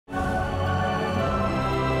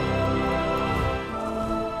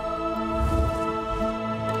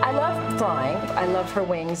flying. I love her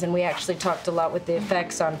wings, and we actually talked a lot with the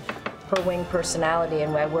effects on her wing personality,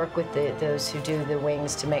 and I work with those who do the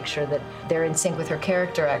wings to make sure that they're in sync with her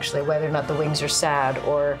character, actually, whether or not the wings are sad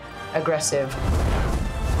or aggressive.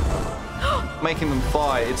 Making them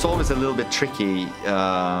fly, it's always a little bit tricky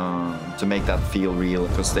to make that feel real,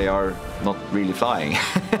 because they are not really flying.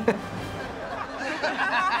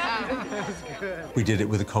 We did it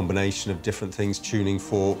with a combination of different things, tuning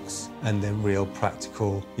forks, and then real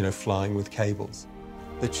practical, flying with cables.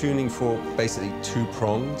 The tuning fork, basically 2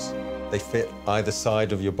 prongs. They fit either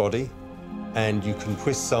side of your body, and you can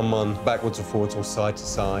twist someone backwards or forwards or side to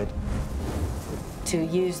side. To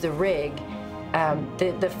use the rig,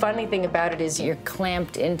 the funny thing about it is you're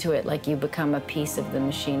clamped into it like you become a piece of the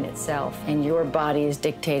machine itself, and your body is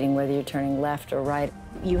dictating whether you're turning left or right.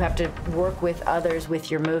 You have to work with others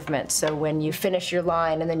with your movement, so when you finish your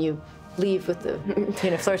line and then you leave with the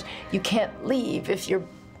flourish, you can't leave if your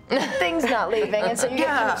thing's not leaving, and so you get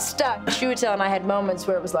kind of stuck. Chiwetel and I had moments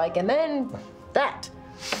where it was like, and then that,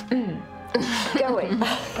 going.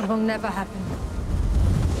 It will never happen.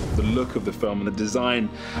 The look of the film and the design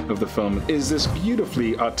of the film is this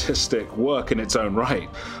beautifully artistic work in its own right,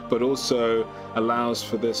 but also allows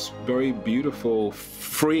for this very beautiful,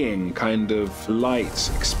 freeing kind of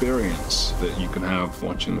light experience that you can have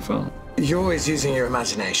watching the film. You're always using your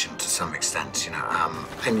imagination to some extent,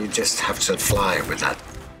 and you just have to fly with that.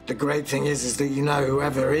 The great thing is that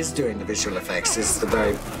whoever is doing the visual effects is the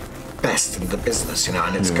very best in the business,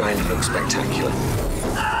 and it's going to look spectacular.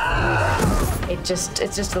 It's just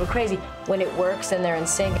a little crazy. When it works and they're in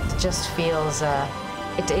sync, it just feels,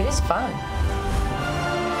 it is fun.